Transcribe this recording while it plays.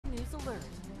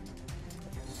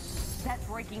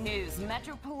breaking news.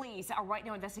 Metro Police are right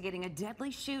now investigating a deadly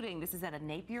shooting. This is at a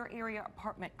Napier area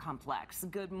apartment complex.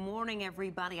 Good morning,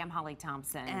 everybody. I'm Holly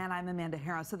Thompson. And I'm Amanda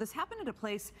Harris. So this happened at a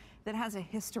place that has a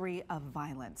history of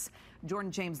violence.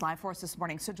 Jordan James live for us this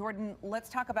morning. So Jordan, let's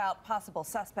talk about possible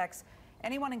suspects.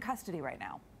 Anyone in custody right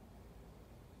now?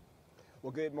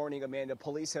 Well, good morning, Amanda.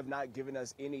 Police have not given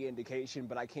us any indication,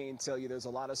 but I can tell you there's a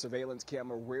lot of surveillance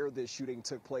camera where this shooting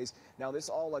took place. Now, this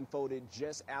all unfolded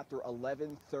just after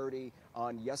 11:30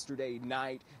 on yesterday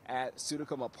night at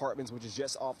Sudacom Apartments, which is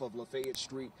just off of Lafayette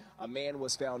Street. A man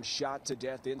was found shot to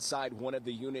death inside one of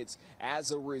the units. As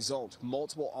a result,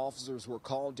 multiple officers were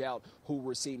called out who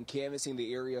were seen canvassing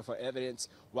the area for evidence.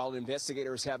 While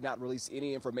investigators have not released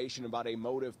any information about a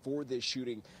motive for this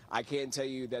shooting, I can tell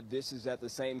you that this is at the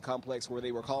same complex where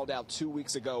they were called out 2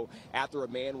 weeks ago after a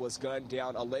man was gunned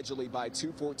down allegedly by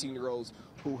two 14-year-olds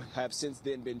who have since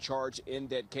then been charged in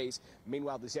that case.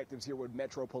 Meanwhile, detectives here with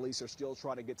Metro Police are still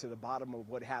trying to get to the bottom of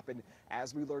what happened.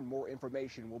 As we learn more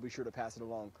information, we'll be sure to pass it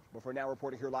along. But for now,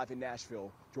 reporting here live in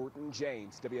Nashville, Jordan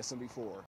James, WSMV4.